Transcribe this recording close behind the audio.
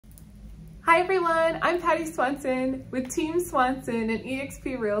Hi everyone, I'm Patty Swanson with Team Swanson and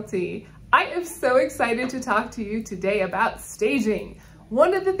eXp Realty. I am so excited to talk to you today about staging.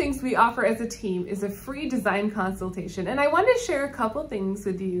 One of the things we offer as a team is a free design consultation, and I want to share a couple things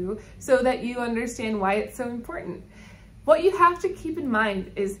with you so that you understand why it's so important. What you have to keep in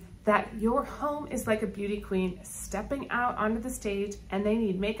mind is that your home is like a beauty queen stepping out onto the stage, and they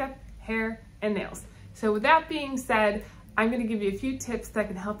need makeup, hair, and nails. So with that being said, I'm going to give you a few tips that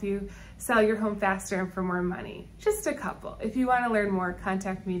can help you sell your home faster and for more money. Just a couple. If you want to learn more,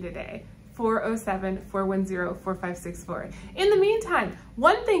 contact me today, 407-410-4564. In the meantime,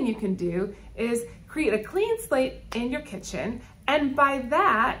 one thing you can do is create a clean slate in your kitchen. And by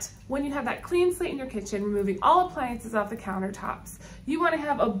that, when you have that clean slate in your kitchen, removing all appliances off the countertops, you want to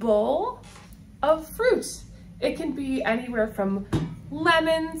have a bowl of fruit. It can be anywhere from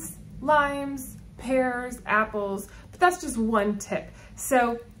lemons, limes, pears, apples, but that's just one tip.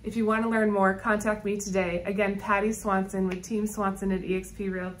 So if you want to learn more, contact me today. Again, Patty Swanson with Team Swanson at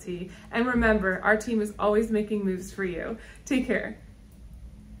eXp Realty. And remember, our team is always making moves for you. Take care.